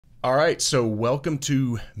All right, so welcome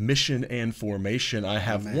to Mission and Formation. I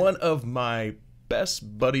have one of my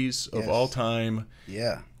best buddies of all time.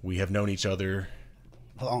 Yeah. We have known each other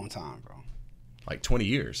a long time, bro. Like 20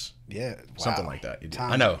 years. Yeah. Something like that.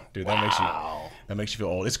 I know, dude. That makes you feel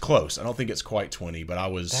old. It's close. I don't think it's quite 20, but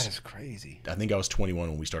That is crazy. I think I was 21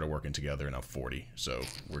 when we started working together, and I'm 40. So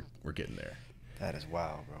we're getting there. That is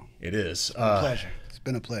wild, bro. It is. It's been a pleasure. It's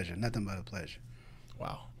been a pleasure. Nothing but a pleasure.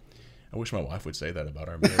 Wow. I wish my wife would say that about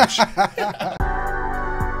our marriage.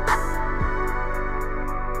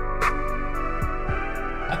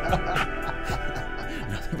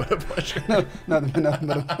 Nothing but a pleasure. Nothing but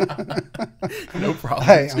No problem.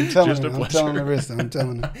 Hey, I'm telling Just a her. I'm pleasure. telling Marissa. I'm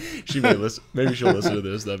telling her. She may listen. Maybe she'll listen to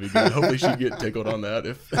this. That'd be good. Hopefully she'd get tickled on that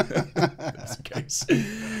if that's the case.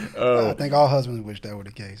 I think all husbands wish that were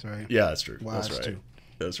the case, right? Yeah, that's true. Wives That's right. too.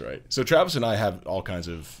 That's right. So Travis and I have all kinds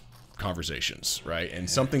of conversations, right? And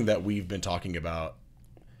something that we've been talking about,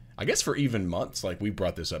 I guess for even months, like we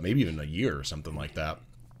brought this up, maybe even a year or something like that,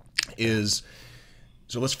 is,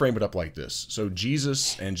 so let's frame it up like this. So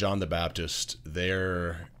Jesus and John the Baptist,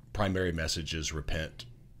 their primary message is repent,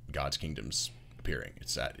 God's kingdom's appearing.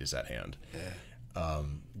 It's at hand. Yeah.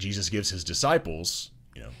 Jesus gives his disciples,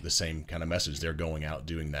 the same kind of message. They're going out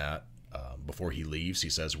doing that. Before he leaves, he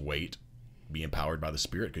says, wait, be empowered by the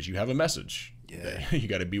Spirit because you have a message. Yeah. You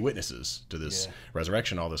got to be witnesses to this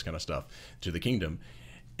resurrection, all this kind of stuff, to the kingdom.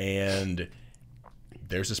 And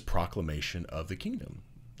there's this proclamation of the kingdom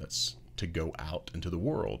that's to go out into the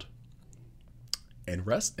world and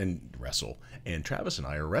wrestle. And Travis and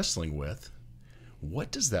I are wrestling with,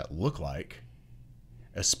 what does that look like,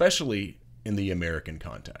 especially in the American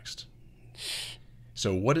context?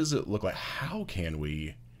 So what does it look like? How can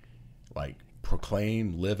we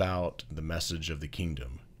proclaim, live out the message of the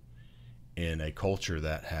kingdom in a culture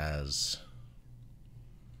that has,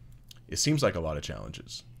 it seems like, a lot of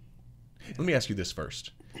challenges? Let me ask you this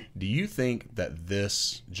first. Do you think that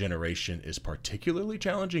this generation is particularly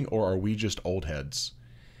challenging, or are we just old heads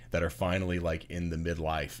that are finally in the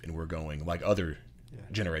midlife and we're going like other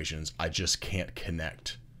generations, I just can't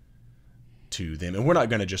connect to them? And we're not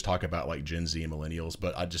going to just talk about Gen Z and millennials,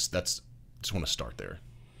 but I just want to start there.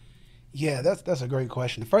 Yeah, that's a great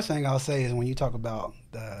question. The first thing I'll say is when you talk about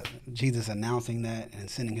Jesus announcing that and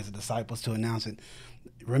sending his disciples to announce it,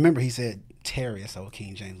 remember he said, tarry, so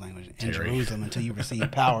King James language, in Jerusalem until you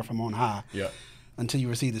receive power from on high. Yeah. Until you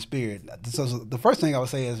receive the Spirit. So the first thing I would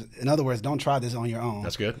say is, in other words, don't try this on your own.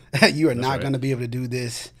 That's good. You are not going to be able to do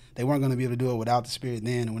this. They weren't going to be able to do it without the Spirit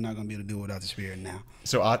then, and we're not going to be able to do it without the Spirit now.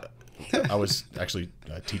 So I was actually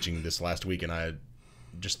teaching this last week, and I had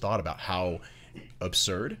just thought about how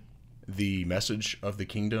absurd the message of the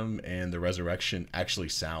kingdom and the resurrection actually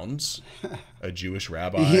sounds. A Jewish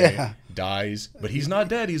rabbi dies, but he's not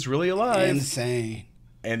dead. He's really alive. Insane.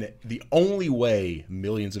 And the only way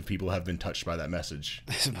millions of people have been touched by that message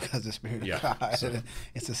is because the Spirit of God. So,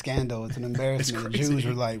 it's a scandal. It's an embarrassment. It's the Jews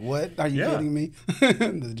were like, what? Are you kidding me?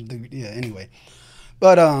 Anyway.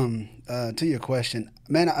 But to your question,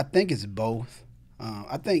 man, I think it's both.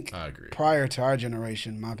 I agree. Prior to our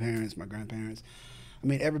generation, my parents, my grandparents,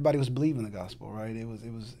 everybody was believing the gospel, right? It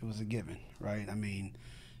was a given, right?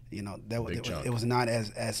 It was not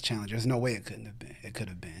as challenging. There's no way it couldn't have been. It could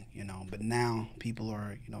have been, But now people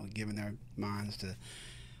are, giving their minds to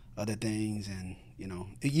other things, and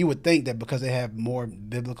you would think that because they have more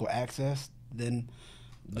biblical access than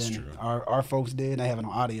our folks did. They have it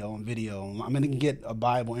on audio and video. They can get a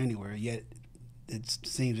Bible anywhere. Yet it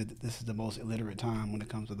seems that this is the most illiterate time when it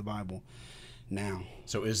comes to the Bible now.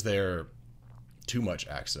 So is there too much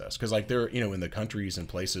access? Because there, in the countries and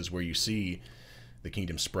places where you see the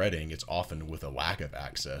kingdom spreading, it's often with a lack of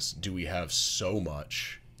access. Do we have so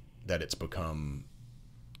much that it's become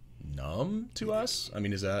numb to us?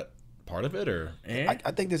 Is that part of it, or? I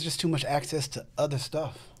think there's just too much access to other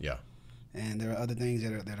stuff. Yeah. And there are other things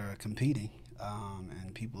that are competing,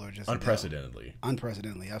 and people are just unprecedentedly,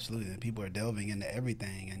 absolutely. And people are delving into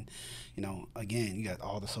everything, and again, you got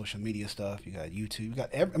all the social media stuff, you got YouTube, you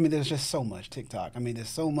got there's just so much. TikTok. There's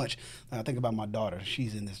so much. I think about my daughter;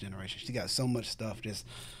 she's in this generation. She got so much stuff just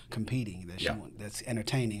competing that's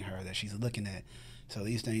entertaining her, that she's looking at. So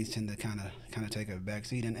these things tend to kind of take a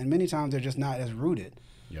backseat, and many times they're just not as rooted.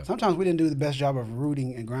 Yep. Sometimes we didn't do the best job of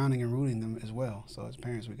rooting and grounding and rooting them as well. So as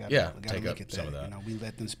parents, we got to look at that. Some of that. We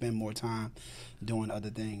let them spend more time doing other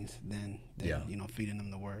things than feeding them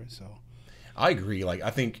the word. So I agree.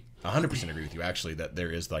 I think 100% agree with you actually that there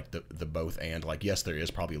is the both and. Yes, there is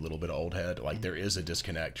probably a little bit of old head. There is a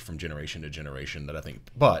disconnect from generation to generation that I think,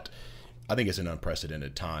 but I think it's an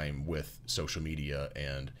unprecedented time with social media,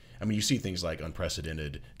 and I mean, you see things like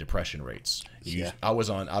unprecedented depression rates.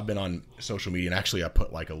 I've been on social media, and actually I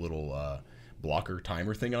put like a little blocker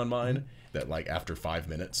timer thing on mine that like after 5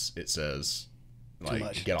 minutes it says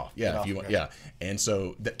like get off. Yeah, if you want. Yeah, and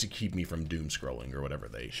so that to keep me from doom scrolling or whatever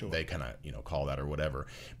they kind of call that or whatever.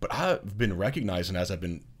 But I've been recognizing as I've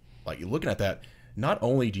been like looking at that. Not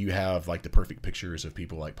only do you have like the perfect pictures of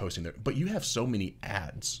people like posting there, but you have so many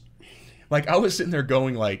ads. Like I was sitting there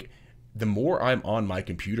going like, the more I'm on my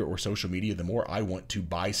computer or social media, the more I want to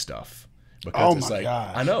buy stuff. Because it's like,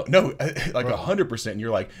 gosh. I know, no, like 100%. And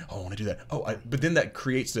you're like, oh, I want to do that. But then that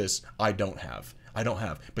creates this, I don't have,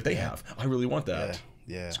 but they have. I really want that.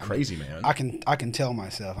 Yeah. It's crazy, man. I can tell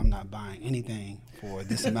myself I'm not buying anything for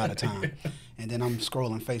this amount of time. And then I'm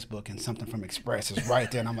scrolling Facebook and something from Express is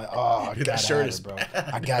right there. And I'm like, oh, I gotta have it, bro.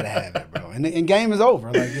 I gotta have it, bro. And game is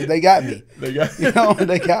over. Like, they got me. They got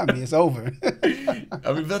me. It's over.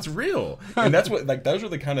 I mean, that's real. And that's what, like, those are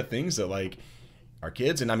the kind of things that, like, our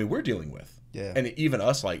kids, and I mean, we're dealing with. Yeah. And even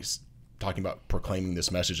us, like, talking about proclaiming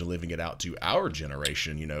this message and living it out to our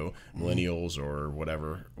generation, millennials or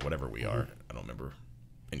whatever we are. I don't remember.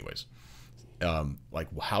 Anyways, like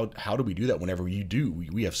how do we do that whenever you do?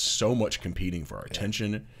 We have so much competing for our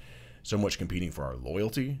attention, so much competing for our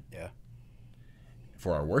loyalty,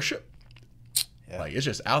 for our worship. Yeah. Like it's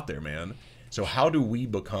just out there, man. So how do we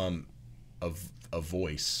become a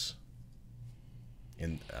voice?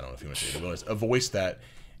 And I don't know if you want to say it, a voice that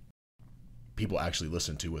people actually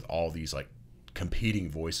listen to with all these like competing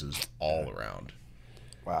voices all around.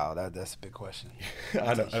 Wow, that's a big question.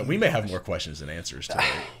 I know. We may have more questions than answers today.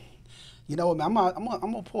 You know what, man? I'm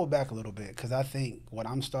gonna pull back a little bit because I think what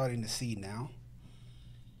I'm starting to see now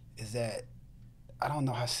is that I don't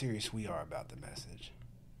know how serious we are about the message.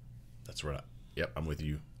 That's right. Yep, I'm with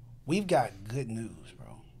you. We've got good news,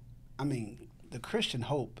 bro. I mean, the Christian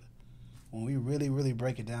hope, when we really, really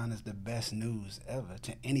break it down, is the best news ever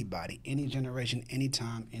to anybody, any generation,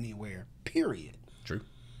 anytime, anywhere, period. True.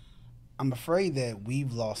 I'm afraid that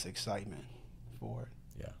we've lost excitement for it.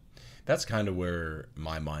 Yeah. That's kind of where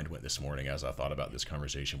my mind went this morning as I thought about this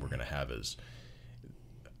conversation we're going to have is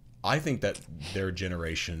I think that there are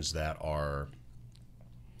generations that are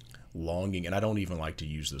longing, and I don't even like to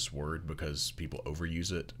use this word because people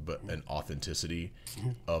overuse it, but an authenticity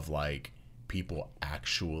of like people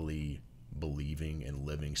actually believing and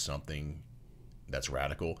living something that's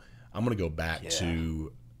radical. I'm going to go back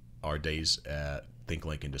to our days at Think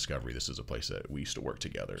Lincoln Discovery. This is a place that we used to work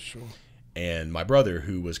together. Sure. And my brother,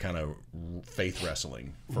 who was kind of faith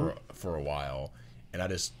wrestling for a while, and I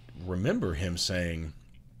just remember him saying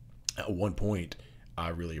at one point, I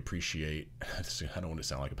really appreciate, I don't want to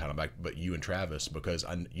sound like a pat on the back, but you and Travis, because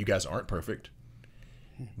you guys aren't perfect,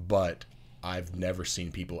 but I've never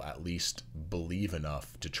seen people at least believe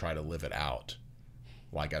enough to try to live it out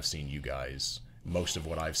like I've seen you guys. Most of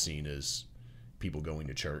what I've seen is people going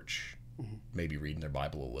to church, maybe reading their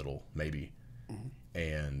Bible a little, maybe,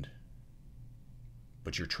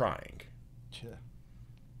 but you're trying. Sure.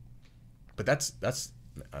 But that's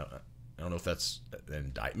I don't know if that's an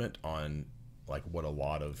indictment on like what a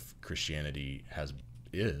lot of Christianity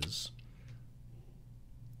is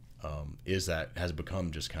that has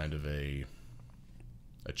become just kind of a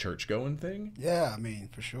church going thing. Yeah, I mean,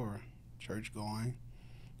 for sure, church going.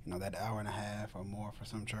 That hour and a half or more for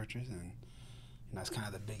some churches, and that's kind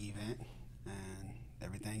of the big event, and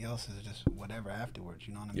everything else is just whatever afterwards.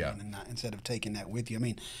 You know what I mean? Yeah. And instead of taking that with you, I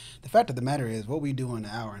mean, the fact of the matter is, what we do in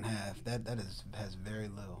an hour and a half has very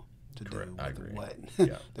little to do with what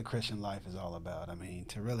the Christian life is all about. I mean,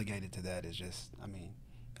 to relegate it to that is just, I mean,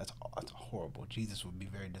 that's horrible. Jesus would be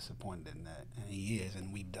very disappointed in that, and he is,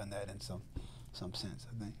 and we've done that in some sense,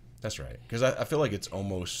 I think. That's right, because I feel like it's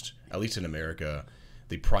almost, at least in America,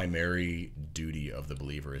 the primary duty of the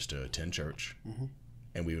believer is to attend church,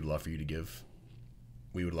 and we would love for you to give.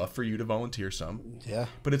 We would love for you to volunteer some. Yeah.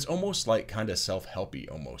 But it's almost like kind of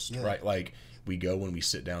self-helpy almost, right? Like we go when we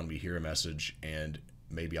sit down, we hear a message, and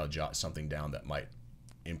maybe I'll jot something down that might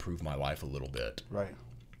improve my life a little bit. Right.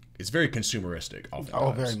 It's very consumeristic oftentimes.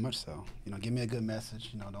 Oh, very much so. Give me a good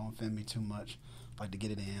message. Don't offend me too much. Like to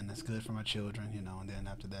get it in. That's good for my children, and then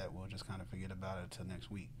after that, we'll just kind of forget about it until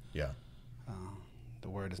next week. Yeah. The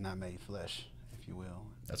word is not made flesh, if you will.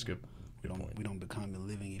 That's good. Good point. We don't become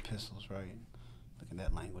living epistles, right? Look at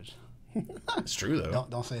that language. It's true, though.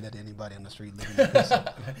 Don't say that to anybody on the street living epistle.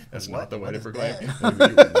 That's not the way to proclaim.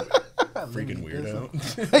 Freaking weirdo.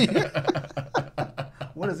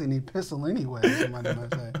 What is an epistle anyway? Somebody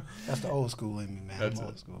might say. That's the old school in me, man. I'm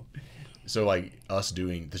old school. So like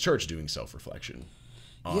the church doing self-reflection.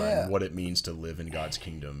 on what it means to live in God's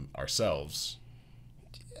kingdom ourselves.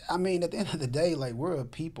 I mean, at the end of the day, like, we're a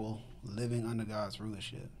people living under God's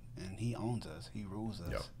rulership, and He owns us. He rules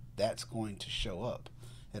us. Yep. That's going to show up.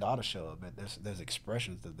 It ought to show up. There's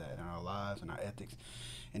expressions of that in our lives and our ethics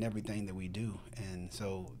and everything that we do. And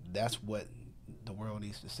so that's what the world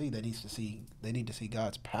needs to see. They need to see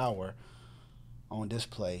God's power on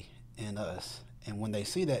display in us. And when they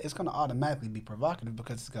see that, it's going to automatically be provocative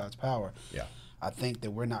because it's God's power. Yeah. I think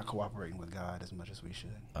that we're not cooperating with God as much as we should.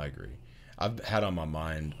 I agree. I've had on my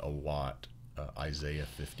mind a lot Isaiah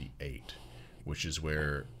 58, which is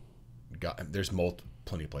where God, there's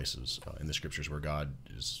plenty of places in the scriptures where God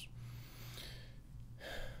is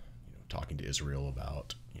talking to Israel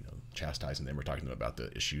about, chastising them or talking to them about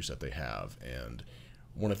the issues that they have. And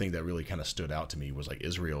one of the things that really kind of stood out to me was like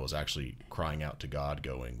Israel is actually crying out to God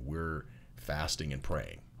going, we're fasting and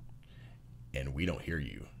praying and we don't hear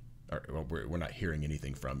you, or we're not hearing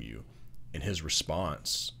anything from you. And his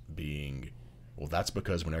response being, well, that's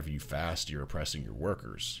because whenever you fast, you're oppressing your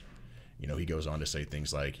workers. He goes on to say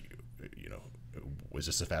things like, was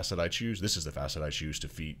this the fast that I choose? This is the fast that I choose to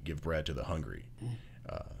give bread to the hungry,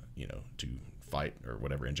 to fight or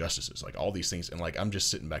whatever injustices, like all these things. And like, I'm just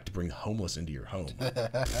sitting back to bring the homeless into your home.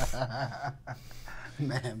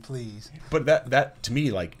 Man, please. But that to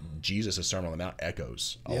me, like Jesus' Sermon on the Mount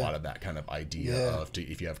echoes a lot of that kind of idea of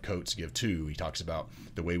if you have coats, give two. He talks about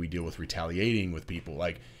the way we deal with retaliating with people.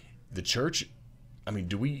 Like the church, I mean,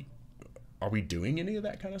 are we doing any of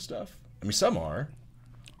that kind of stuff? I mean, some are.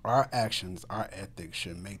 Our actions, our ethics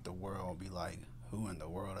should make the world be like, who in the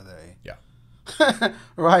world are they? Yeah.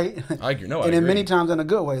 Right? I agree. No, and then many times in a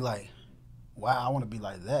good way, like, wow, I want to be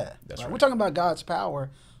like that. That's right. We're talking about God's power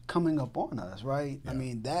coming upon us, right? Yeah. I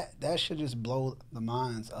mean, that should just blow the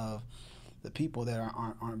minds of the people that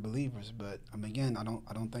aren't believers. But again, I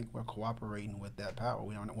don't think we're cooperating with that power.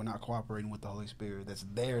 We're not cooperating with the Holy Spirit that's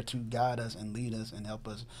there to guide us and lead us and help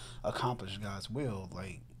us accomplish God's will.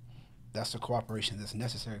 Like, that's the cooperation that's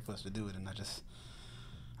necessary for us to do it. And I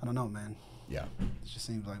don't know, man. Yeah. It just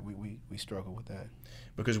seems like we struggle with that.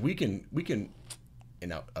 Because we can,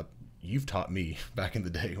 you've taught me back in the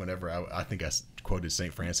day whenever I think I quoted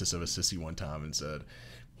St. Francis of Assisi one time and said,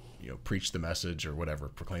 preach the message or whatever,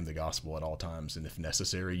 proclaim the gospel at all times, and if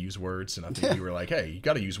necessary, use words. And I think you were like, hey, you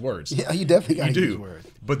got to use words. Yeah, you definitely got to use words.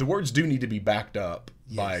 But the words do need to be backed up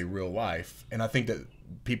by real life. And I think that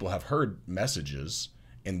people have heard messages,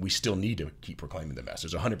 and we still need to keep proclaiming the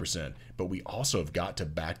message 100%. But we also have got to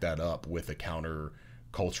back that up with a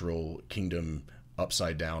counter-cultural kingdom,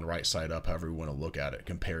 upside down, right side up, however we want to look at it,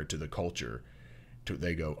 compared to the culture.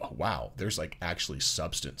 They go, oh, wow, there's like actually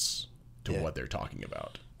substance to what they're talking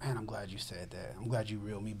about. Man, I'm glad you said that. I'm glad you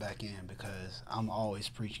reeled me back in, because I'm always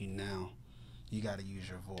preaching now. You got to use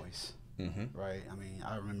your voice, right? I mean,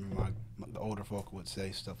 I remember the older folk would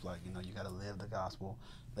say stuff like, you got to live the gospel,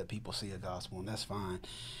 let people see a gospel, and that's fine.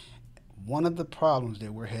 One of the problems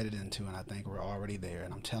that we're headed into, and I think we're already there,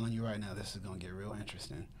 and I'm telling you right now, this is going to get real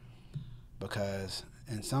interesting, because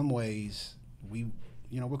in some ways we're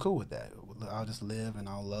cool with that. I'll just live and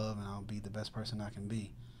I'll love and I'll be the best person I can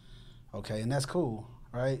be. Okay, and that's cool,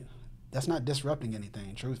 right? That's not disrupting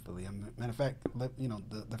anything, truthfully. Matter of fact,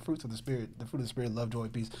 the fruits of the Spirit, the fruit of the Spirit, love, joy,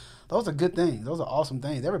 peace, those are good things. Those are awesome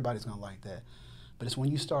things. Everybody's going to like that. But it's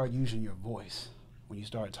when you start using your voice, when you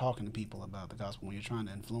start talking to people about the gospel, when you're trying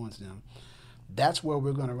to influence them, that's where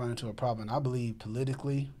we're going to run into a problem. And I believe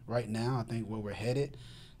politically right now, I think where we're headed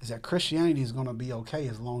is that Christianity is going to be okay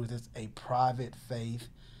as long as it's a private faith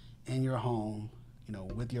in your home,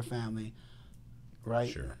 with your family, right?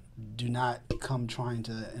 Sure. Do not come trying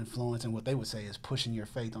to influence, and what they would say is pushing your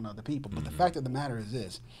faith on other people. But the fact of the matter is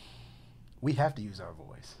this: we have to use our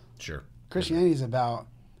voice. Sure. Christianity is about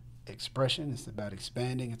expression. It's about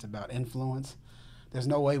expanding. It's about influence. There's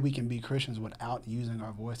no way we can be Christians without using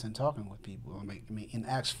our voice and talking with people. I mean, in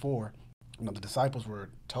Acts 4, the disciples were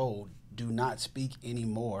told, do not speak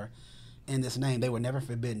anymore in this name. They were never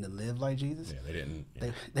forbidden to live like Jesus. Yeah, they didn't.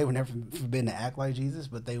 Yeah. They were never forbidden to act like Jesus,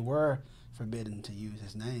 but they were forbidden to use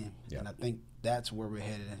his name. Yeah. And I think that's where we're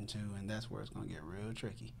headed into, and that's where it's going to get real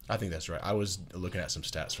tricky. I think that's right. I was looking at some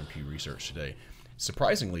stats from Pew Research today.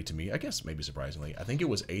 Surprisingly to me, I guess maybe surprisingly, I think it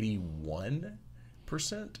was 81%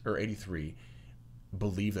 or 83%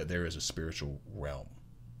 believe that there is a spiritual realm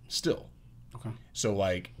still. Okay. So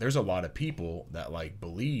like there's a lot of people that like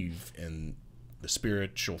believe in the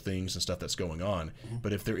spiritual things and stuff that's going on,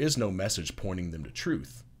 but if there is no message pointing them to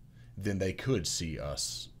truth, then they could see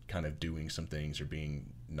us kind of doing some things or being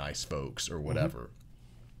nice folks or whatever.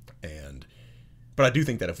 But I do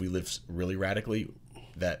think that if we live really radically,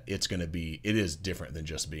 that it is different than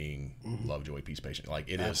just being love, joy, peace, patience. Like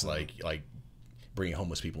it Absolutely. is like bringing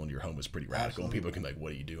homeless people into your home is pretty radical. Absolutely. And people can like,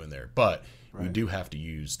 what are you doing there? But we do have to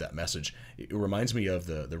use that message. It reminds me of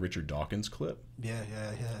the Richard Dawkins clip. Yeah.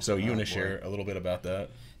 So you want to share a little bit about that?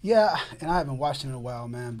 Yeah, and I haven't watched him in a while,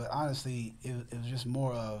 man. But honestly, it was just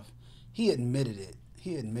more of he admitted,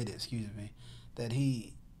 that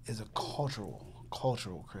he is a cultural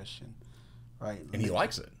Christian, right? And he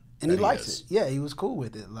likes it. And he likes it. Yeah, he was cool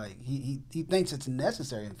with it. Like he thinks it's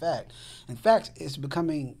necessary. In fact, it's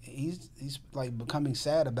becoming he's like becoming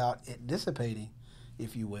sad about it dissipating,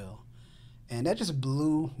 if you will. And that just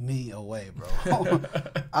blew me away, bro.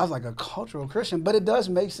 I was like a cultural Christian, but it does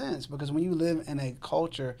make sense because when you live in a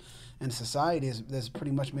culture and society that's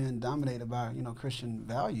pretty much been dominated by Christian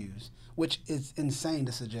values, which is insane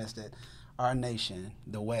to suggest that our nation,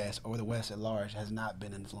 the West, or the West at large, has not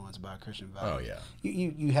been influenced by Christian values. Oh yeah.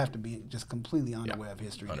 You have to be just completely unaware of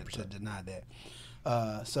history to deny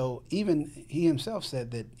that. So even he himself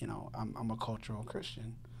said that I'm a cultural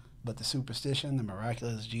Christian. But the superstition, the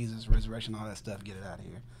miraculous, Jesus, resurrection, all that stuff, get it out of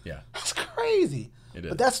here. Yeah. That's crazy. It is.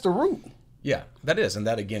 But that's the root. Yeah, that is. And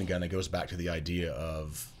that, again, kind of goes back to the idea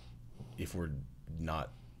of if we're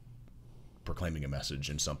not proclaiming a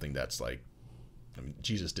message in something that's like,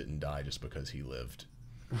 Jesus didn't die just because he lived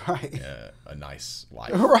a nice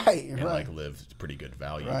life. And like lived pretty good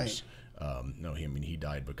values. No, he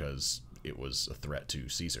died because it was a threat to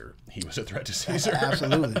Caesar. He was a threat to Caesar.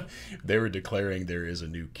 Absolutely. They were declaring there is a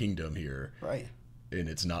new kingdom here. Right. And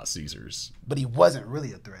it's not Caesar's. But he wasn't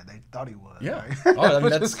really a threat. They thought he was. Yeah. Right? Oh,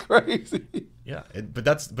 that's crazy. Yeah. It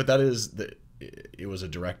was a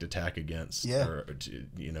direct attack against, to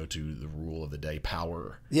the rule of the day,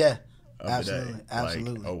 power. Yeah. Absolutely.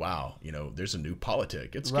 Absolutely. Like, oh wow, there's a new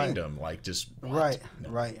politic. It's kingdom. Like just what?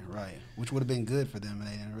 Right. Which would have been good for them, and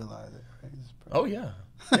they didn't realize it. Right? Oh yeah.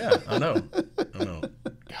 I know.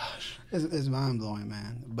 Gosh, it's mind blowing,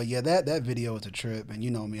 man. But yeah, that video is a trip, and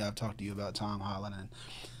you know me, I've talked to you about Tom Holland and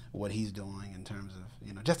what he's doing in terms of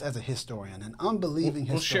just as a historian, an unbelieving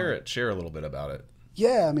historian. Well, share a little bit about it.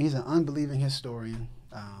 Yeah, I mean he's an unbelieving historian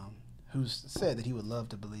who's said that he would love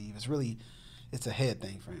to believe. It's a head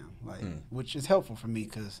thing for him, which is helpful for me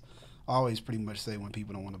because I always pretty much say when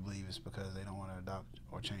people don't want to believe it's because they don't want to adopt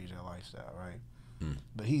or change their lifestyle, right?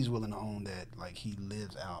 But he's willing to own that, like he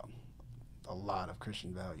lives out a lot of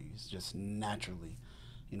Christian values just naturally,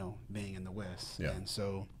 being in the West. Yeah. And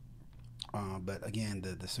so, but again,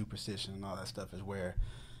 the superstition and all that stuff is where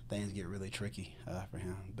things get really tricky for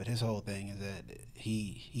him. But his whole thing is that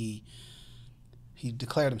he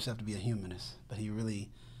declared himself to be a humanist, but he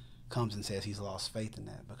really comes and says he's lost faith in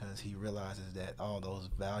that because he realizes that all those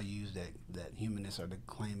values that humanists are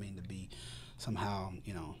claiming to be somehow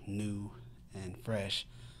new and fresh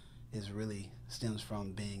is really stems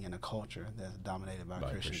from being in a culture that's dominated by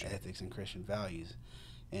Christian ethics and Christian values.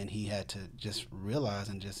 And he had to just realize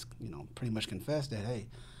and just pretty much confess that, hey,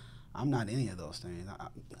 I'm not any of those things.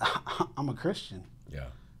 I'm a Christian. Yeah.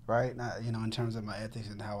 Right? In terms of my ethics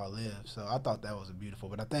and how I live. So I thought that was beautiful.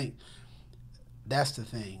 But I think that's the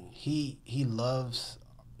thing. He loves,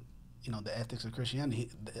 the ethics of Christianity.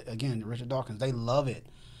 Again, Richard Dawkins, they love it.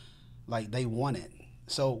 Like they want it.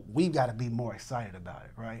 So we've got to be more excited about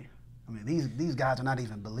it, right? I mean, these guys are not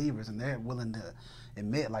even believers, and they're willing to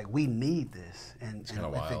admit, like, we need this. And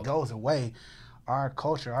if it goes away, our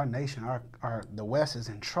culture, our nation, the West is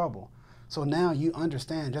in trouble. So now you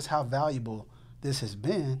understand just how valuable this has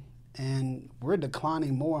been, and we're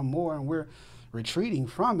declining more and more, and we're retreating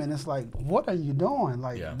from it. And it's like, what are you doing?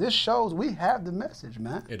 Like, this shows we have the message,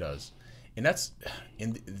 man. It does. And that's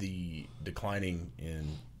in the declining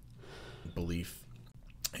in belief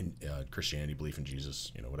in Christianity, belief in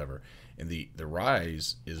Jesus, whatever. And the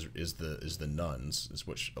rise is the nuns, is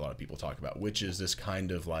which a lot of people talk about, which is this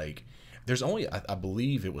kind of like, there's only, I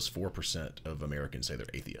believe it was 4% of Americans say they're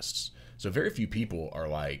atheists. So very few people are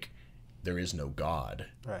like, there is no God.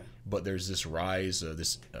 Right. But there's this rise of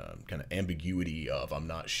this kind of ambiguity of, I'm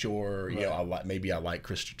not sure, Right. maybe I like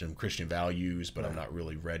Christian values, but I'm not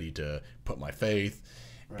really ready to put my faith.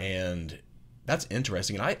 Right. And that's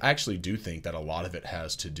interesting. And I actually do think that a lot of it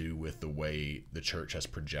has to do with the way the church has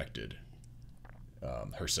projected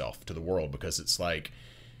herself to the world, because it's like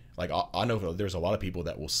I know there's a lot of people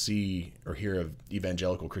that will see or hear of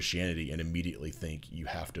evangelical Christianity and immediately think you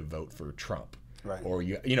have to vote for Trump. Right. Or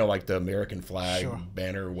like the American flag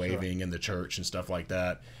banner waving in the church and stuff like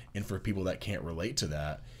that. And for people that can't relate to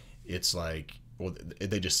that, it's like, well,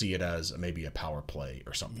 they just see it as maybe a power play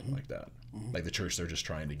or something like that. Like the church, they're just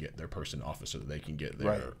trying to get their person in office so that they can get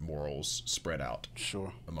their morals spread out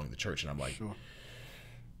among the church. And I'm like,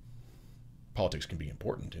 politics can be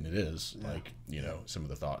important, and it is, like, you know, some of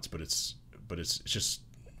the thoughts, but it's just,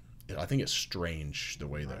 I think it's strange the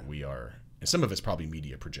way that we are, and some of it's probably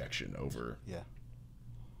media projection over. Yeah.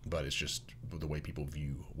 But it's just the way people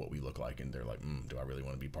view what we look like, and they're like, do I really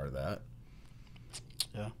want to be part of that?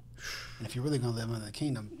 Yeah. And if you're really going to live in the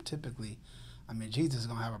kingdom, typically, I mean, Jesus is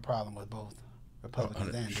going to have a problem with both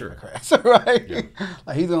Republicans and Democrats, right? Yeah.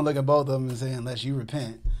 Like, he's going to look at both of them and say, unless you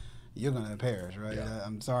repent, you're going to perish, right? Yeah.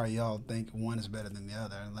 I'm sorry y'all think one is better than the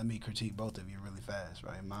other. Let me critique both of you really fast,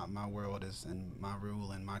 right? My world is, and my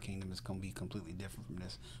rule and my kingdom is going to be completely different from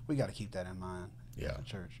this. We got to keep that in mind as a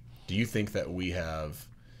church. Do you think that we have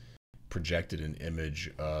projected an image,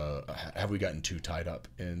 have we gotten too tied up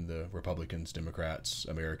in the Republicans, Democrats,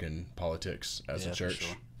 American politics as a church?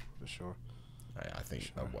 For sure. I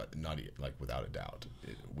think like without a doubt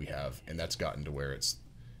we have, and that's gotten to where it's,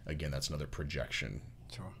 again, that's another projection.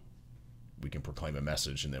 Sure. We can proclaim a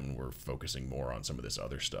message, and then we're focusing more on some of this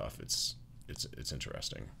other stuff. It's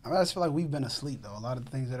interesting. I mean, I just feel like we've been asleep, though. A lot of the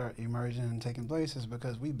things that are emerging and taking place is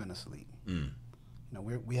because we've been asleep. You know,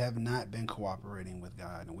 we have not been cooperating with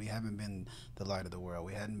God, and we haven't been the light of the world.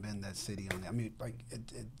 We hadn't been that city on. I mean, like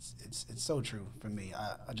it's so true for me.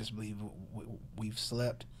 I just believe we've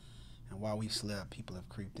slept, and while we've slept, people have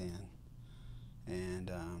creeped in, and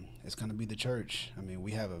it's going to be the church. I mean,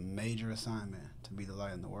 we have a major assignment to be the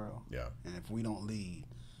light in the world. Yeah. And if we don't lead,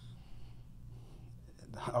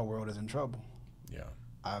 our world is in trouble. Yeah.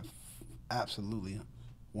 I've absolutely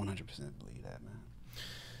 100% believe that, man.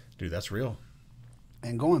 Dude, that's real.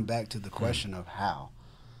 And going back to the question of how,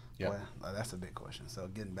 well, that's a big question. So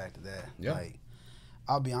getting back to that, like,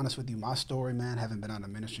 I'll be honest with you, my story, man, having been out of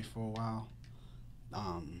ministry for a while,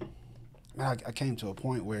 I came to a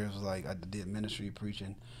point where it was like I did ministry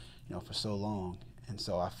preaching, you know, for so long, and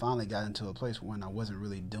so I finally got into a place when I wasn't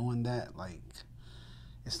really doing that. Like,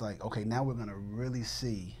 it's like, okay, now we're gonna really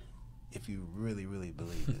see if you really, really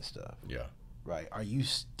believe this stuff. Yeah. Right? Are you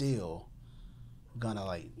still gonna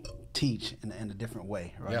like teach in a different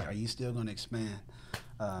way, right? Are you still gonna expand?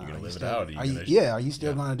 You're gonna live it out. Are you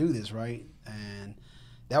still gonna do this, right? And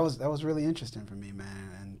that was really interesting for me,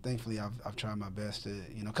 man. And thankfully, I've tried my best to,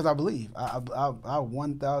 you know, because I believe I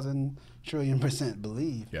 1,000 trillion%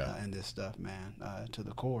 believe in this stuff, man, to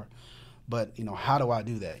the core. But you know, how do I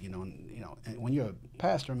do that? You know, and when you're a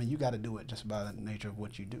pastor, I mean, you got to do it just by the nature of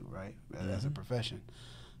what you do, right, as a profession.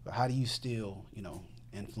 But how do you still, you know,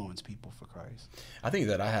 influence people for Christ? I think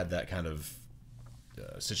that I had that kind of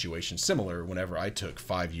situation similar whenever I took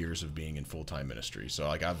 5 years of being in full-time ministry. So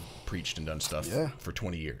like I've preached and done stuff for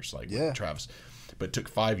 20 years, like with Travis, but it took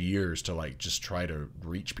 5 years to like just try to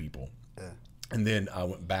reach people. And then I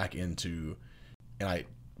went back into, and I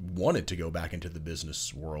wanted to go back into the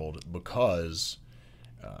business world because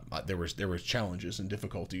there was challenges and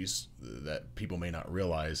difficulties that people may not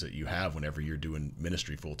realize that you have whenever you're doing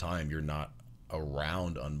ministry full-time. You're not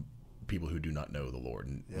around on people who do not know the Lord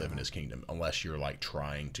and live in his kingdom, unless you're like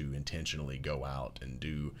trying to intentionally go out and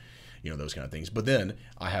do, you know, those kind of things. But then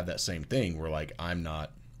I have that same thing where like I'm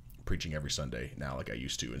not preaching every Sunday now like I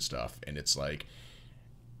used to and stuff, and it's like,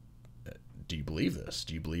 do you believe this?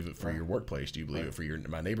 Do you believe it for your workplace? Do you believe it for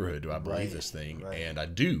my neighborhood? Do I believe this thing? And I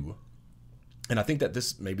do. And I think that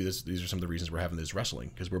these are some of the reasons we're having this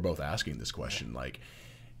wrestling, because we're both asking this question, like,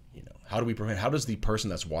 you know, how does the person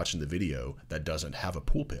that's watching the video that doesn't have a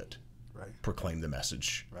pulpit proclaim the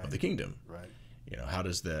message of the kingdom? You know, how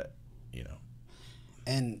does that, you know?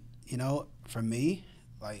 And, you know, for me,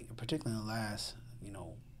 like, particularly in the last, you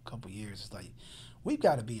know, couple years, it's like, we've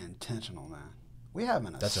got to be intentional, man. We have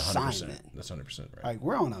an assignment. That's 100% right. Like,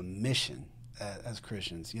 we're on a mission as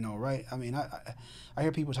Christians, you know, right? I mean, I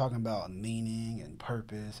hear people talking about meaning and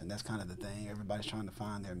purpose, and that's kind of the thing. Everybody's trying to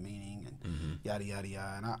find their meaning and yada, yada,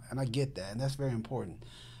 yada. And I get that, and that's very important.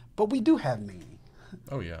 But we do have meaning.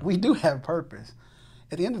 Oh, yeah. We do have purpose.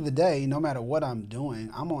 At the end of the day, no matter what I'm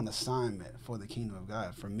doing, I'm on assignment for the kingdom of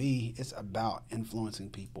God. For me, it's about influencing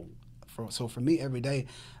people. So for me, every day,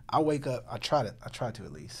 I wake up, I try to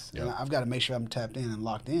at least. And I've got to make sure I'm tapped in and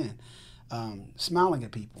locked in. Smiling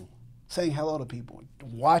at people, saying hello to people,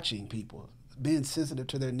 watching people, being sensitive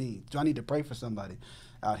to their needs. Do I need to pray for somebody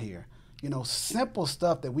out here? You know, simple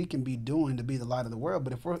stuff that we can be doing to be the light of the world.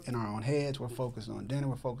 But if we're in our own heads, we're focused on dinner,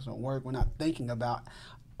 we're focused on work, we're not thinking about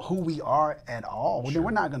who we are at all, well, then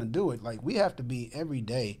we're not going to do it. Like, we have to be every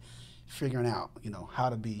day figuring out, you know, how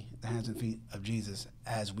to be the hands and feet of Jesus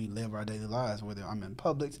as we live our daily lives, whether I'm in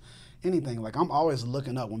Publix, anything. Like, I'm always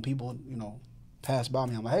looking up when people, you know, pass by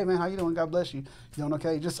me. I'm like, hey, man, how you doing? God bless you. You doing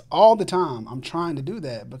okay? Just all the time, I'm trying to do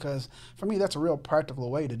that, because for me, that's a real practical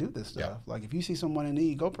way to do this stuff. Like, if you see someone in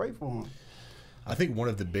need, go pray for them. I think one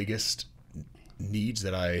of the biggest needs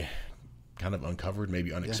that I kind of uncovered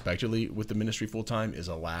maybe unexpectedly with the ministry full time is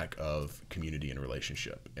a lack of community and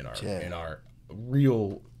relationship in our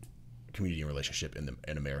real community and relationship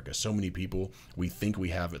in America. So many people, we think we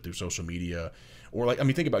have it through social media, or like, I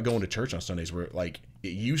mean, think about going to church on Sundays where like it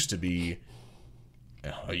used to be,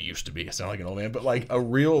 I sound like an old man, but like a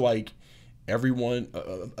real, like everyone,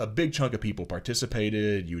 a big chunk of people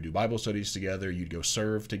participated. You would do Bible studies together. You'd go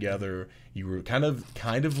serve together. You were kind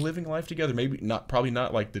of living life together. Maybe not, probably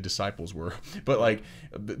not like the disciples were, but like,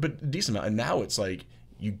 but decent amount. And now it's like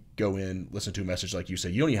you go in, listen to a message, like you say,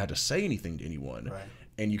 you don't even have to say anything to anyone, right.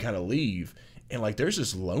 And you kind of leave. And like, there's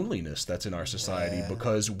this loneliness that's in our society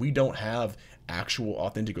because we don't have actual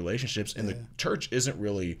authentic relationships, and the church isn't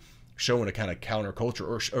really showing a kind of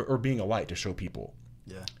counterculture or being a light to show people.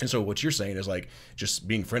 Yeah. And so what you're saying is like just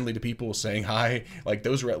being friendly to people, saying hi, like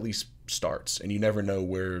those are at least starts, and you never know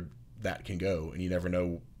where that can go, and you never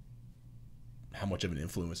know how much of an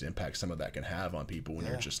influence impact some of that can have on people when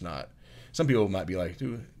you're just not. Some people might be like,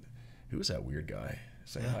 dude, who is that weird guy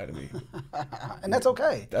saying hi to me? And that's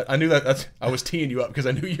okay. I knew that. I was teeing you up because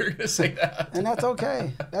I knew you were going to say that. And that's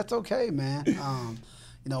okay. That's okay, man.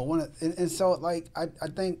 You know, and so like I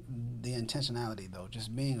think the intentionality though,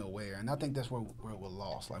 just being aware, and I think that's where we're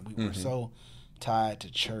lost. Like we're so tied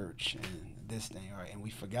to church and this thing, right? And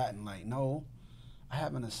we've forgotten, like, no, I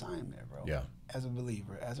have an assignment, bro. Yeah. As a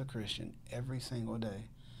believer, as a Christian, every single day,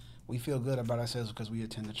 we feel good about ourselves because we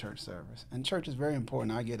attend the church service. And church is very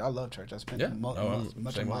important. I love church. I spent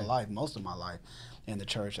much of my life, most of my life, in the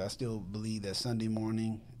church. I still believe that Sunday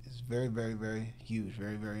morning is very, very, very huge,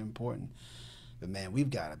 very, very important. But man, we've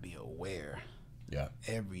got to be aware. Yeah.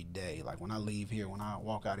 Every day, like when I leave here, when I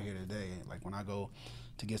walk out of here today, like when I go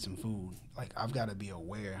to get some food, like I've got to be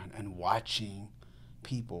aware and watching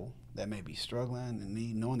people that may be struggling and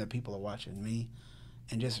me, knowing that people are watching me,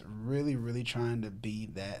 and just really, really trying to be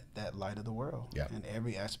that light of the world in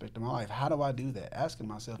every aspect of my life. How do I do that? Asking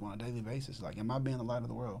myself on a daily basis, like, am I being the light of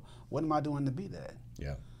the world? What am I doing to be that?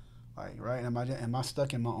 Yeah. Like, right? Am I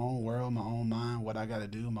stuck in my own world, my own mind, what I got to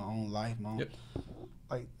do, my own life, my own,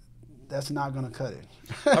 like, that's not going to cut it.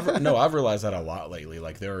 I've realized that a lot lately.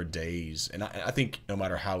 Like there are days, and I think no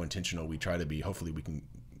matter how intentional we try to be, hopefully we can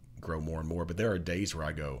grow more and more, but there are days where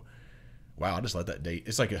I go, wow, I just let that day.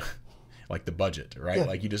 It's like like the budget, right? Yeah.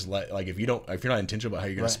 Like you just let, like if you're not intentional about how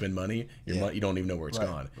you're going to spend money, you don't even know where it's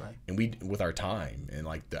gone. Right. And we, with our time and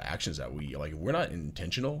like the actions that if we're not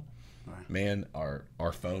intentional, man, our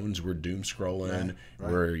phones, we're doom scrolling,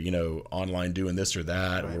 we're, online doing this or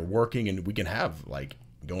that, we're working, and we can have like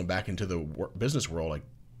going back into the business world, like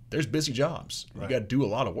there's busy jobs. You got to do a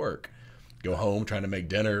lot of work. Go home, trying to make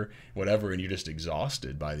dinner, whatever, and you're just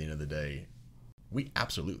exhausted by the end of the day. We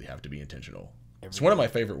absolutely have to be intentional. It's one of my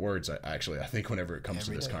favorite words, I think, whenever it comes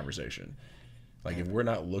to this conversation. Like if we're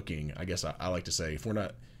not looking, I guess I like to say, if we're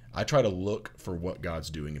not, I try to look for what God's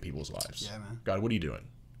doing in people's lives. Yeah, man. God, what are you doing?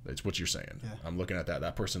 That's what you're saying. Yeah. I'm looking at that.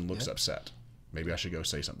 That person looks upset. Maybe I should go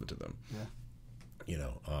say something to them. Yeah.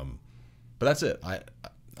 But that's it.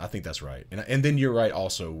 I think that's right. And then you're right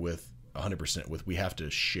also with 100% with we have to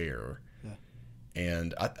share. Yeah.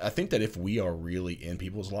 And I think that if we are really in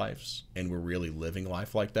people's lives and we're really living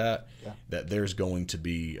life like that, that there's going to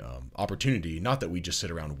be opportunity, not that we just sit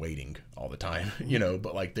around waiting all the time,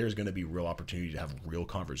 but like there's going to be real opportunity to have real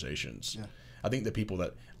conversations. Yeah. I think the people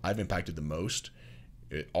that I've impacted the most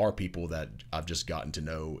are people that I've just gotten to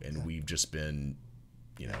know, and we've just been,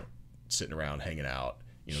 sitting around hanging out,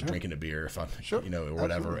 drinking a beer if I'm, or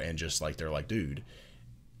whatever. Absolutely. And just like, they're like, dude,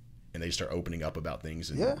 and they start opening up about things,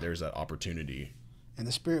 and there's that opportunity. And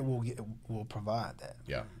the Spirit will provide that.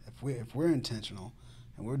 Yeah. If we're intentional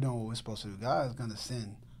and we're doing what we're supposed to do, God is going to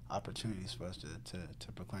send opportunities for us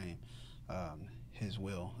to proclaim His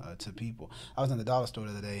will to people. I was in the dollar store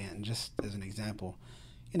the other day, and just as an example,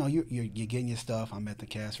 you're getting your stuff. I'm at the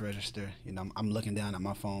cash register. I'm looking down at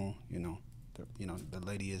my phone. The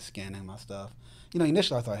lady is scanning my stuff.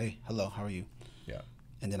 Initially I thought, hey, hello, how are you? Yeah.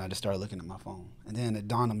 And then I just started looking at my phone. And then it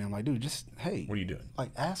dawned on me, I'm like, dude, just, hey. What are you doing?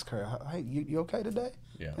 Like, ask her, hey, you okay today?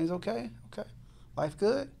 Yeah. Things okay? Okay. Life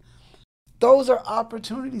good? Those are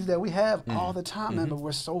opportunities that we have all the time, man, but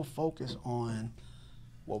we're so focused on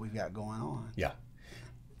what we've got going on. Yeah.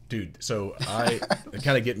 Dude, so it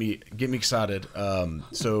kind of get me excited.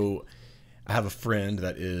 So I have a friend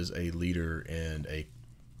that is a leader in a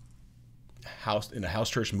house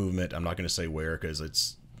church movement. I'm not going to say where, because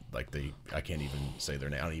it's like I can't even say their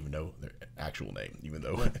name. I don't even know their actual name, even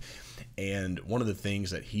though. And one of the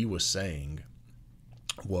things that he was saying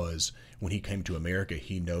was when he came to America,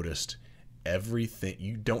 he noticed everything.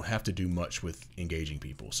 You don't have to do much with engaging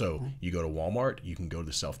people. So you go to Walmart, you can go to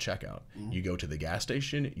the self-checkout. You go to the gas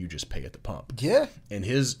station, you just pay at the pump. Yeah. And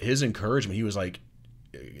his encouragement, he was like,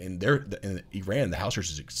 in Iran, the house church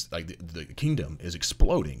is the kingdom is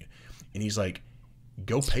exploding. And he's like,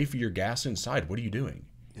 go pay for your gas inside. What are you doing?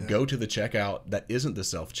 Yeah. Go to the checkout that isn't the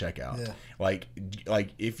self-checkout. Yeah. Like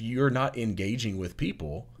if you're not engaging with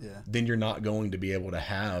people, then you're not going to be able to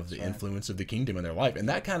have the influence of the kingdom in their life. And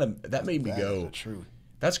that made me go,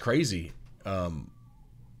 that's crazy.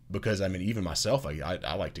 Because I mean, even myself,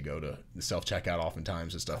 I like to go to the self-checkout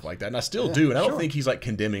oftentimes and stuff like that. And I still do. And I don't think he's like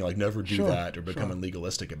condemning, like never do that or becoming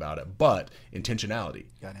legalistic about it. But intentionality.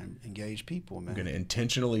 You got to engage people, man. I'm going to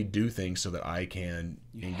intentionally do things so that I can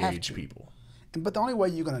engage people. But the only way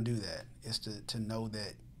you're going to do that is to know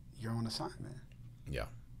that you're on assignment. Yeah.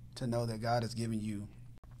 To know that God has given you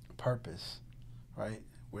purpose, right?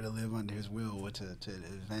 Where to live under his will, where to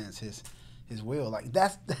advance his will. Like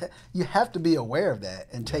you have to be aware of that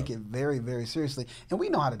and take it very, very seriously. And we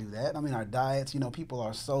know how to do that. I mean, our diets, people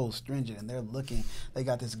are so stringent and they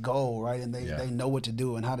got this goal, right? And they know what to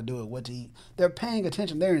do and how to do it, what to eat. They're paying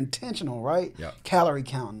attention. They're intentional, right? Yeah. Calorie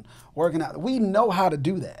counting, working out. We know how to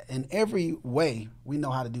do that. In every way, we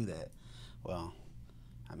know how to do that. Well,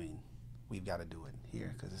 I mean, we've got to do it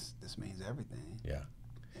here because this means everything. Yeah.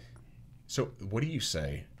 So what do you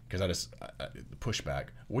say? Because pushback.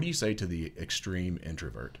 What do you say to the extreme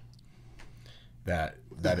introvert? That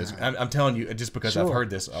is, I'm telling you, just because I've heard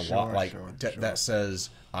this a lot, that says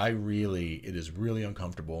it is really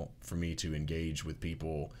uncomfortable for me to engage with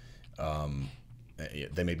people.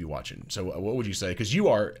 They may be watching. So what would you say? Because you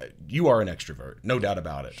are an extrovert, no doubt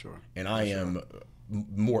about it. Sure. And I am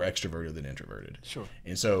more extroverted than introverted. Sure.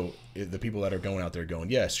 And so the people that are going out there going,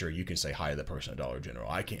 yeah, sure, you can say hi to the person at Dollar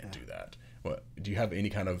General. I can't do that. What, do you have any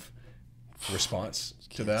kind of response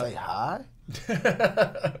to that? Say hi?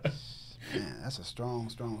 Man, that's a strong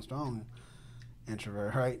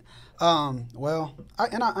introvert, right? Well,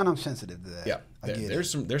 I'm sensitive to that. Yeah, there's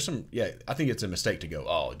some. Yeah, I think it's a mistake to go,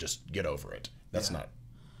 oh, just get over it. That's not.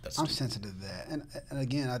 I'm sensitive to that, and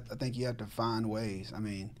again, I think you have to find ways. I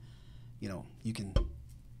mean, you can,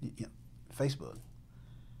 Facebook.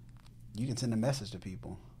 You can send a message to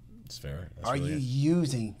people. It's fair. Are you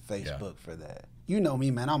using Facebook for that? You know me,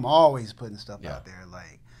 man. I'm always putting stuff out there,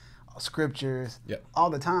 like scriptures, all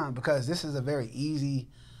the time, because this is a very easy,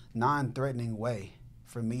 non-threatening way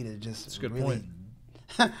for me to just. That's a good point.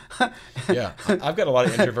 Yeah, I've got a lot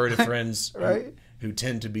of introverted friends, right? Who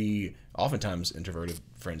tend to be. Oftentimes, introverted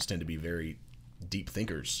friends tend to be very deep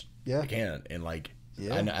thinkers. Yeah, and like.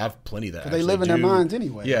 Yeah. I have plenty of that. They live in their minds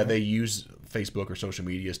anyway. Yeah, right? They use Facebook or social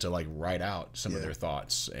medias to like write out some of their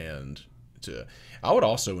thoughts, and I would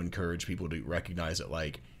also encourage people to recognize that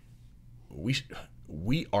like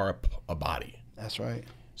we are a body. That's right.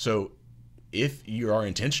 So if you are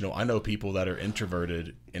intentional, I know people that are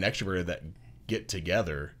introverted and extroverted that get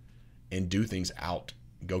together and do things out.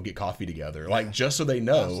 Go get coffee together, like just so they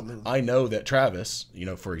know. Absolutely. I know that Travis,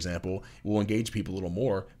 for example, will engage people a little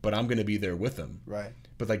more, but I'm going to be there with them. Right.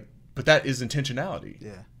 But that is intentionality.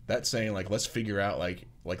 Yeah. That's saying like let's figure out like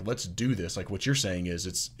let's do this. Like what you're saying is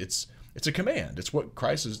it's a command. It's what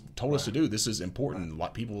Christ has told us to do. This is important. A lot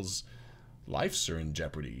of people's lives are in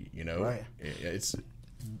jeopardy. Right. It's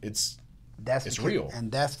real.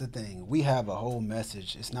 And that's the thing. We have a whole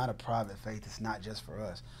message. It's not a private faith. It's not just for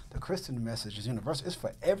us. The Christian message is universal. It's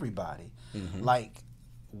for everybody. Mm-hmm. Like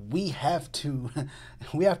we have to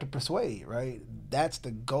persuade, right? That's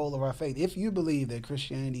the goal of our faith. If you believe that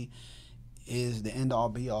Christianity is the end all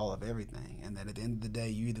be all of everything, and that at the end of the day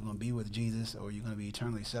you're either going to be with Jesus or you're going to be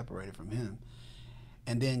eternally separated from him,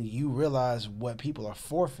 and then you realize what people are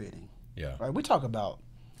forfeiting. Yeah. Right? We talk about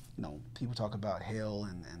people talk about hell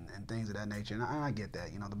and things of that nature, and I get that.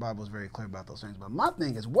 The Bible is very clear about those things. But my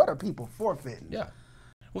thing is, what are people forfeiting? Yeah.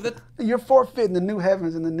 Well, you're forfeiting the new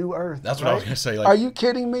heavens and the new earth. That's what I was going to say. Like, are you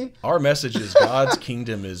kidding me? Our message is God's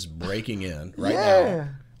kingdom is breaking in right now.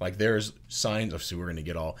 Like there's signs of, so we're going to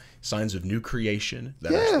get all signs of new creation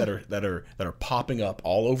that are popping up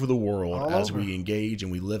all over the world as we engage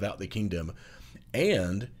and we live out the kingdom,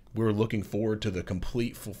 and we're looking forward to the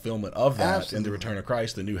complete fulfillment of that in the return of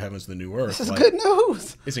Christ, the new heavens, the new earth. This is good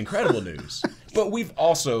news. It's incredible news. But we've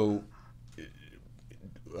also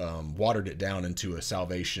watered it down into a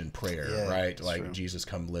salvation prayer, right? Like true. Jesus,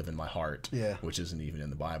 come live in my heart, which isn't even in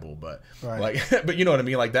the Bible, but but you know what I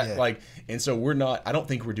mean? Like that, and so I don't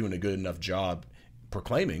think we're doing a good enough job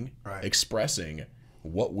proclaiming, expressing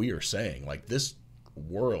what we are saying. Like this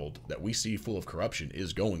world that we see full of corruption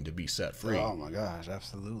is going to be set free. Oh my gosh,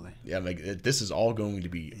 absolutely. Yeah, like this is all going to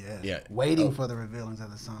be waiting for the revealings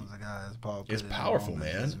of the sons of God, as Paul put it's it powerful,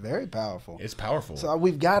 man. It's very powerful. It's powerful. So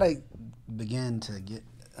we've got to begin to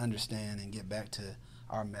understand and get back to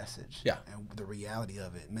our message. Yeah. And the reality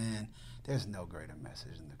of it, man. There's no greater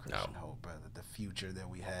message than the Christian hope, brother. The future that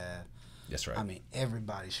we have. That's right. I mean,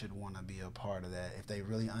 everybody should want to be a part of that if they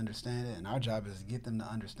really understand it. And our job is to get them to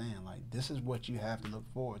understand, like, this is what you have to look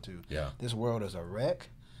forward to. Yeah. This world is a wreck,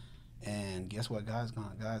 and guess what? God's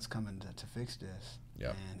coming to fix this.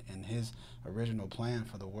 Yeah. And His original plan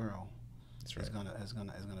for the world that's right. is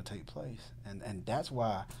gonna take place. And that's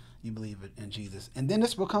why you believe in Jesus. And then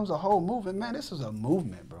this becomes a whole movement, man. This is a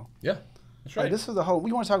movement, bro. Yeah. That's right. Like, this is a whole.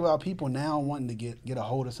 We want to talk about people now wanting to get a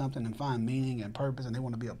hold of something and find meaning and purpose, and they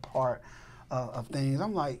want to be a part of things.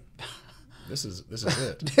 I'm like, this is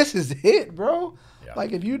it. This is it, bro. Yeah.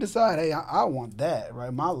 Like, if you decide, hey, I want that,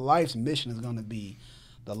 right? My life's mission is going to be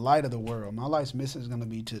the light of the world. My life's mission is going to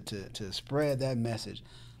be to spread that message.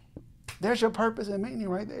 There's your purpose and meaning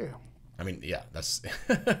right there. I mean, yeah, that's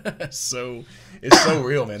it's so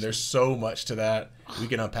real, man. There's so much to that. We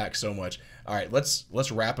can unpack so much. All right, let's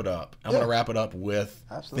wrap it up. I'm going to wrap it up with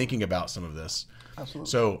thinking about some of this. Absolutely.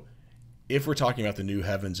 So, if we're talking about the new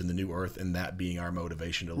heavens and the new earth and that being our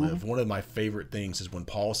motivation to live, one of my favorite things is when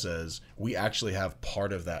Paul says we actually have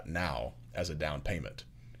part of that now as a down payment,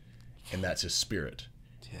 and that's His Spirit,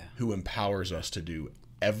 who empowers us to do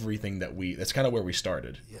everything that's kind of where we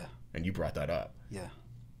started. Yeah. And you brought that up. Yeah.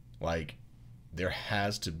 Like, there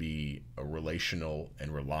has to be a relational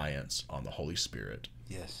and reliance on the Holy Spirit.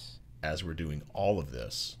 Yes. As we're doing all of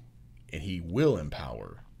this, and He will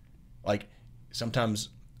empower. Like, sometimes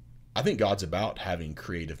I think God's about having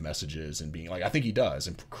creative messages and being like, I think He does,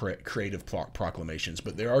 and creative proclamations.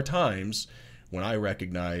 But there are times when I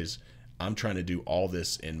recognize I'm trying to do all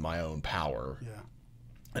this in my own power,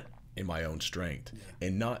 in my own strength,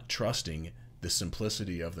 and not trusting the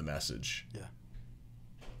simplicity of the message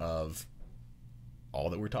of all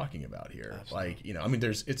that we're talking about here. Absolutely. Like, I mean,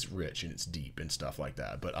 it's rich and it's deep and stuff like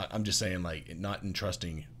that. But I'm just saying, like, not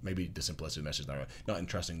entrusting, maybe the simplicity of the message, not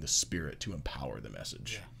entrusting the Spirit to empower the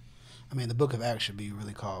message. Yeah. I mean, the book of Acts should be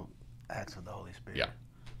really called Acts of the Holy Spirit. Yeah.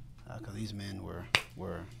 Because these men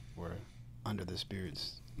were under the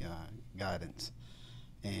Spirit's guidance.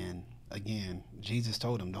 And again, Jesus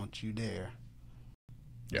told them, don't you dare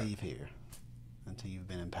leave here until you've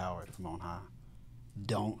been empowered from on high.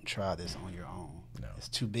 Don't try this on your own. No. It's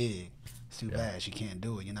too big. It's too vast. You can't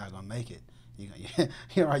do it. You're not going to make it. You're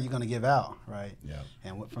going to give out, right? Yeah.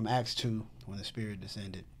 And from Acts 2, when the Spirit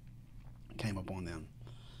descended, came upon them,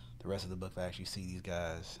 the rest of the book of Acts, you see these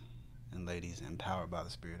guys and ladies empowered by the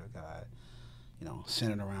Spirit of God,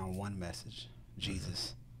 centered around one message,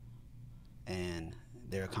 Jesus, and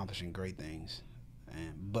they're accomplishing great things.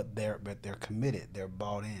 But they're committed. They're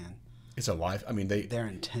bought in. It's a life. I mean, they're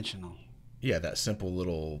intentional. Yeah, that simple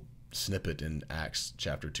little snippet in Acts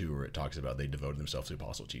chapter 2 where it talks about they devoted themselves to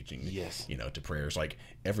apostle teaching, to prayers. Like,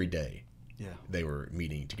 every day they were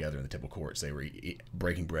meeting together in the temple courts. They were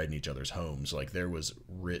breaking bread in each other's homes. Like, there was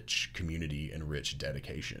rich community and rich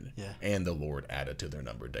dedication. Yeah. And the Lord added to their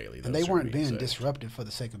number daily. And they weren't being disruptive for the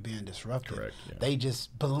sake of being disruptive. Correct. Yeah. They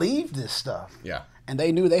just believed this stuff. Yeah. And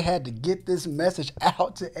they knew they had to get this message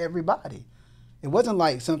out to everybody. It wasn't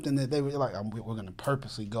like something that they were like, we're going to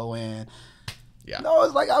purposely go in. Yeah. No,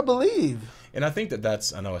 it's like, I believe. And I think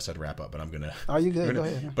that's, I know I said wrap up, but I'm going to. Are you good? Go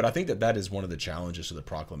ahead. But I think that is one of the challenges to the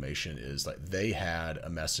proclamation is like they had a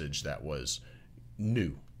message that was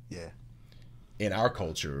new. Yeah. In our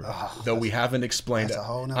culture, though we haven't explained it. A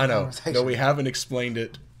whole nother conversation. Though we haven't explained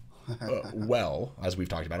it well, as we've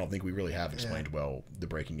talked about. I don't think we really have explained well the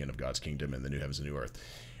breaking in of God's kingdom and the new heavens and new earth.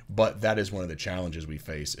 But that is one of the challenges we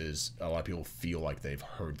face is a lot of people feel like they've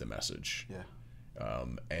heard the message. Yeah.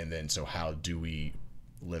 And then, so how do we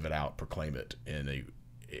live it out, proclaim it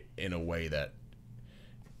in a way that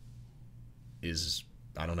is,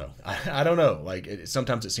 I don't know. I don't know. Like,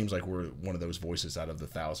 sometimes it seems like we're one of those voices out of the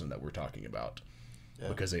 1,000 that we're talking about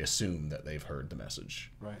because they assume that they've heard the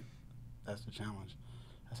message. Right. That's the challenge.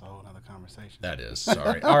 That's a whole other conversation. That is.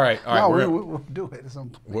 Sorry. All right. No, we'll do it at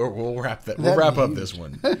some point. We'll wrap that. We'll wrap up this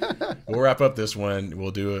one. We'll wrap up this one.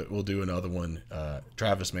 We'll do it. We'll do another one.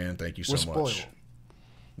 Travis, man, thank you so much. We're spoiled.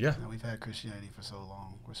 Yeah. We've had Christianity for so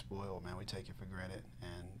long. We're spoiled, man. We take it for granted,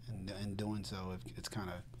 and in doing so, it's kind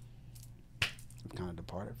of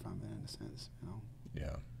departed from it in a sense.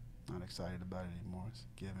 Yeah. Not excited about it anymore. It's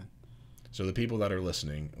given. So the people that are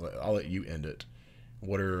listening, I'll let you end it.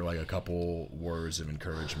 What are like a couple words of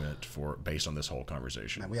encouragement based on this whole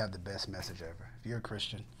conversation? Man, we have the best message ever. If you're a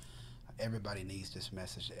Christian, Everybody needs this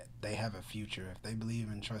message. They have a future. If they believe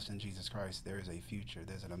and trust in Jesus Christ, there is a future.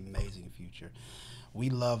 There's an amazing future. We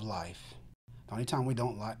love life. The only time we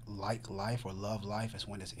don't like life or love life is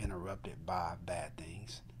when it's interrupted by bad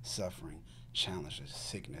things, suffering, challenges,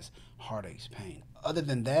 sickness, heartaches, pain. Other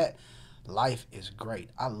than that, life is great.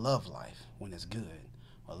 I love life when it's good.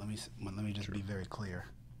 Well, let me just be very clear.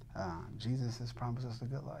 Jesus has promised us a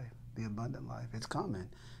good life, the abundant life. It's coming,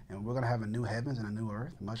 and we're going to have a new heavens and a new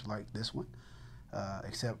earth, much like this one,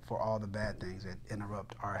 except for all the bad things that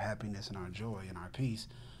interrupt our happiness and our joy and our peace.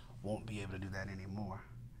 Won't be able to do that anymore.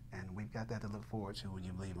 And we've got that to look forward to when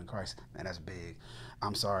you believe in Christ, and that's big.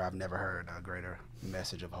 I'm sorry, I've never heard a greater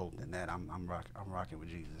message of hope than that. I'm rocking with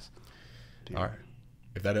Jesus. Period. All right.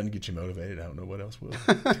 If that doesn't get you motivated, I don't know what else will.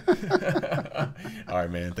 All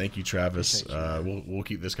right, man. Thank you, Travis. You, we'll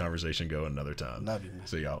keep this conversation going another time. Love you, man.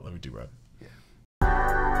 See y'all. Love you too, bro.